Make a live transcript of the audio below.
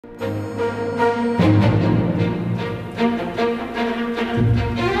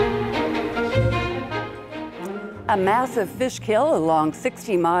A massive fish kill along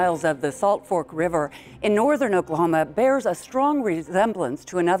 60 miles of the Salt Fork River in northern Oklahoma bears a strong resemblance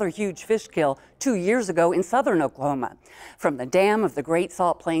to another huge fish kill 2 years ago in southern Oklahoma. From the dam of the Great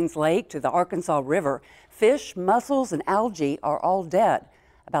Salt Plains Lake to the Arkansas River, fish, mussels, and algae are all dead.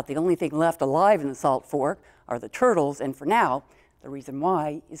 About the only thing left alive in the Salt Fork are the turtles, and for now, the reason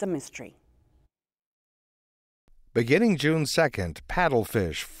why is a mystery. Beginning June 2nd,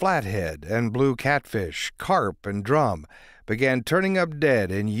 paddlefish, flathead, and blue catfish, carp, and drum began turning up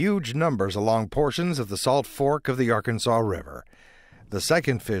dead in huge numbers along portions of the Salt Fork of the Arkansas River. The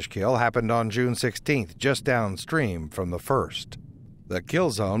second fish kill happened on June 16th, just downstream from the first. The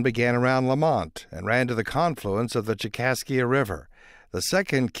kill zone began around Lamont and ran to the confluence of the Chicaskia River. The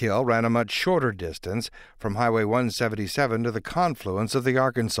second kill ran a much shorter distance from Highway 177 to the confluence of the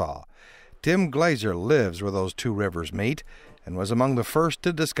Arkansas. Tim Glazer lives where those two rivers meet and was among the first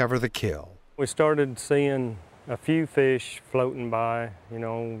to discover the kill. We started seeing a few fish floating by. We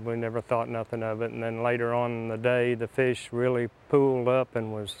never thought nothing of it. And then later on in the day, the fish really pooled up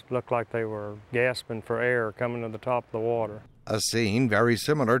and looked like they were gasping for air coming to the top of the water. A scene very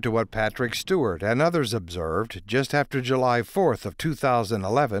similar to what Patrick Stewart and others observed just after July 4th of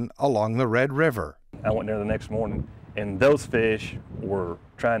 2011 along the Red River. I went there the next morning, and those fish were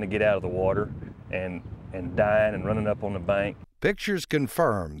trying to get out of the water and dying and running up on the bank. Pictures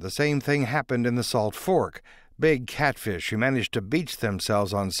confirm the same thing happened in the Salt Fork. Big catfish who managed to beach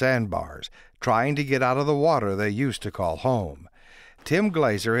themselves on sandbars, trying to get out of the water they used to call home. Tim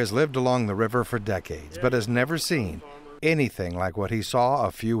Glazer has lived along the river for decades, but has never seen anything like what he saw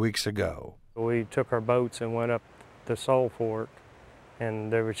a few weeks ago. We took our boats and went up the Salt Fork,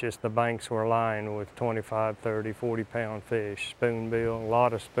 and there was just the banks were lined with 25, 30, 40-pound fish, spoonbill, a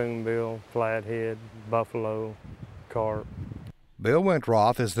lot of spoonbill, flathead, buffalo, carp. Bill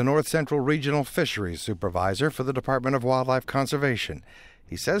Wintroth is the North Central Regional Fisheries Supervisor for the Department of Wildlife Conservation.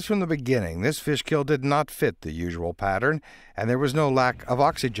 He says from the beginning this fish kill did not fit the usual pattern, and there was no lack of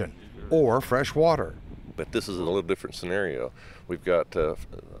oxygen or fresh water. But this is a little different scenario. We've got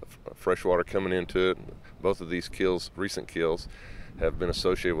fresh water coming into it. Both of these kills, recent kills, have been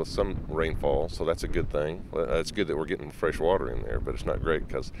associated with some rainfall, so that's a good thing. It's good that we're getting fresh water in there, but it's not great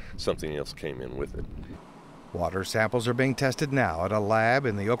because something else came in with it. Water samples are being tested now at a lab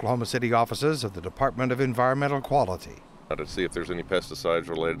in the Oklahoma City offices of the Department of Environmental Quality. To see if there's any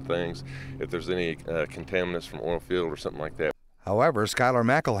pesticides-related things, if there's any contaminants from oil field or something like that. However, Skylar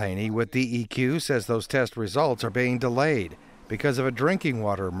McElhaney with DEQ says those test results are being delayed because of a drinking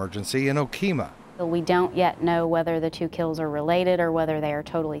water emergency in Okemah. We don't yet know whether the two kills are related or whether they are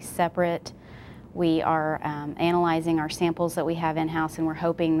totally separate. We are analyzing our samples that we have in-house, and we're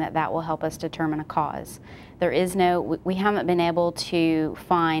hoping that that will help us determine a cause. We haven't been able to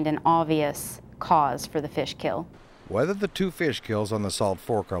find an obvious cause for the fish kill. Whether the two fish kills on the Salt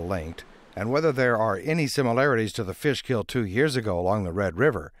Fork are linked, and whether there are any similarities to the fish kill 2 years ago along the Red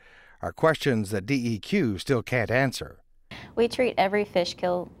River, are questions that DEQ still can't answer. We treat every fish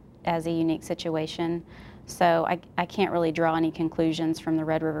kill as a unique situation, so I can't really draw any conclusions from the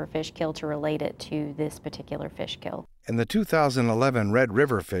Red River fish kill to relate it to this particular fish kill. In the 2011 Red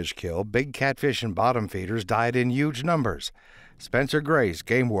River fish kill, big catfish and bottom feeders died in huge numbers. Spencer Grace,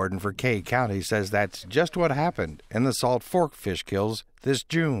 game warden for Kay County, says that's just what happened in the Salt Fork fish kills this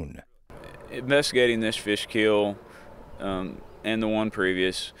June. Investigating this fish kill and the one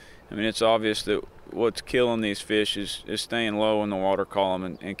previous, it's obvious that what's killing these fish is staying low in the water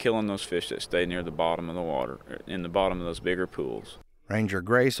column and killing those fish that stay near the bottom of the water, in the bottom of those bigger pools. Ranger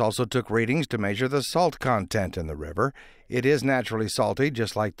Grace also took readings to measure the salt content in the river. It is naturally salty,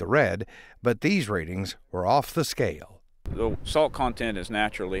 just like the red, but these readings were off the scale. The salt content is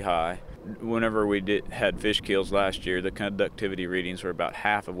naturally high. Whenever we had fish kills last year, the conductivity readings were about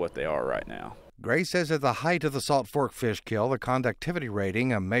half of what they are right now. Gray says at the height of the Salt Fork fish kill, the conductivity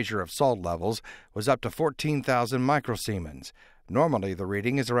rating, a measure of salt levels, was up to 14,000 microsiemens. Normally, the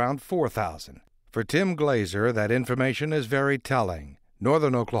reading is around 4,000. For Tim Glazer, that information is very telling.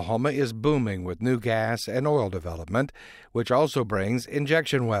 Northern Oklahoma is booming with new gas and oil development, which also brings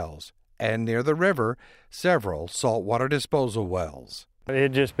injection wells, and near the river, several saltwater disposal wells.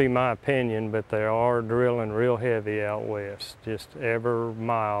 It'd just be my opinion, but they are drilling real heavy out west. Just every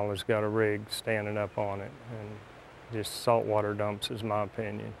mile has got a rig standing up on it, and just saltwater dumps is my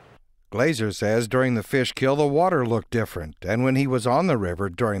opinion. Glazer says during the fish kill, the water looked different, and when he was on the river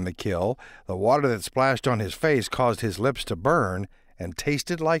during the kill, the water that splashed on his face caused his lips to burn and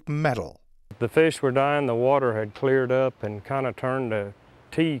tasted like metal. The fish were dying, the water had cleared up and kind of turned to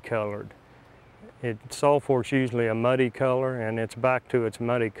tea-colored. Salt Fork's usually a muddy color, and it's back to its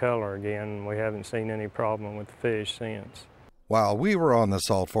muddy color again. We haven't seen any problem with the fish since. While we were on the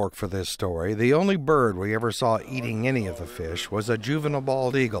Salt Fork for this story, the only bird we ever saw eating any of the fish was a juvenile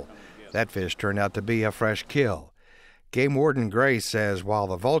bald eagle. That fish turned out to be a fresh kill. Game Warden Gray says while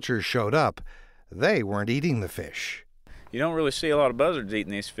the vultures showed up, they weren't eating the fish. You don't really see a lot of buzzards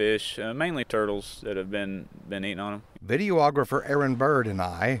eating these fish, mainly turtles that have been eating on them. Videographer Aaron Bird and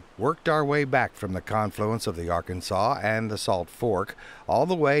I worked our way back from the confluence of the Arkansas and the Salt Fork all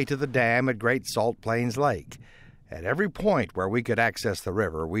the way to the dam at Great Salt Plains Lake. At every point where we could access the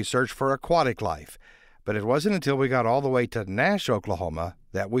river, we searched for aquatic life, but it wasn't until we got all the way to Nash, Oklahoma,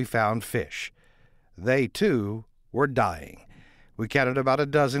 that we found fish. They, too, were dying. We counted about a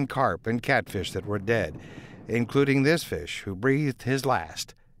dozen carp and catfish that were dead, including this fish who breathed his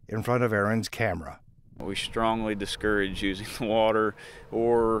last in front of Aaron's camera. We strongly discourage using the water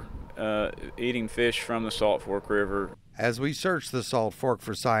or eating fish from the Salt Fork River. As we searched the Salt Fork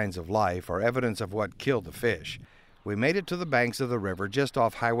for signs of life or evidence of what killed the fish, we made it to the banks of the river just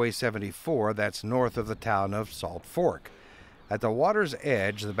off Highway 74, that's north of the town of Salt Fork. At the water's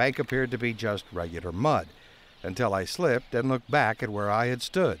edge, the bank appeared to be just regular mud, until I slipped and looked back at where I had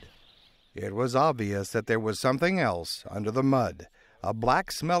stood. It was obvious that there was something else under the mud. A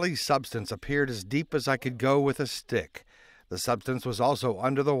black, smelly substance appeared as deep as I could go with a stick. The substance was also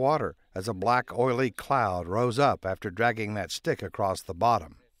under the water, as a black, oily cloud rose up after dragging that stick across the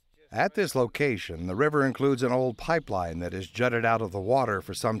bottom. At this location, the river includes an old pipeline that has jutted out of the water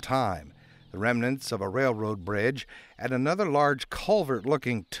for some time, the remnants of a railroad bridge, and another large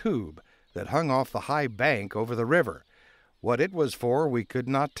culvert-looking tube that hung off the high bank over the river. What it was for, we could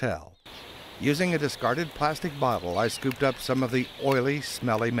not tell. Using a discarded plastic bottle, I scooped up some of the oily,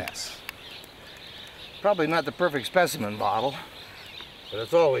 smelly mess. Probably not the perfect specimen bottle, but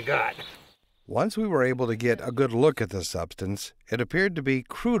it's all we got. Once we were able to get a good look at the substance, it appeared to be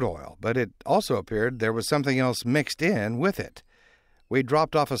crude oil, but it also appeared there was something else mixed in with it. We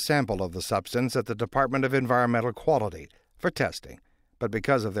dropped off a sample of the substance at the Department of Environmental Quality for testing, but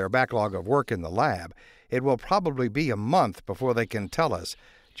because of their backlog of work in the lab, it will probably be a month before they can tell us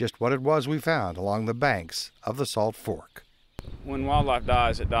just what it was we found along the banks of the Salt Fork. When wildlife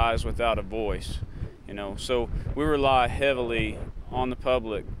dies, it dies without a voice, so we rely heavily on the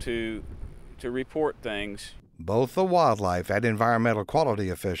public to report things. Both the wildlife and environmental quality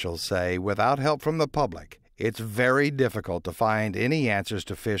officials say without help from the public, it's very difficult to find any answers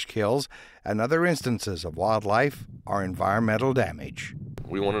to fish kills and other instances of wildlife or environmental damage.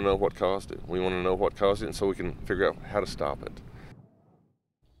 We want to know what caused it. We want to know what caused it, and so we can figure out how to stop it.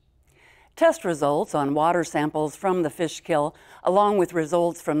 Test results on water samples from the fish kill, along with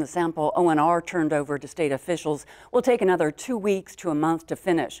results from the sample ONR turned over to state officials, will take another 2 weeks to a month to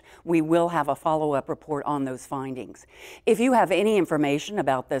finish. We will have a follow-up report on those findings. If you have any information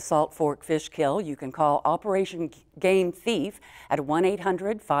about the Salt Fork fish kill, you can call Operation Game Thief at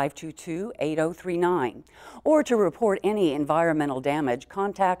 1-800-522-8039. Or to report any environmental damage,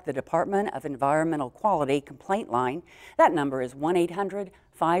 contact the Department of Environmental Quality complaint line. That number is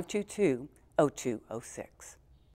 1-800-522-0206.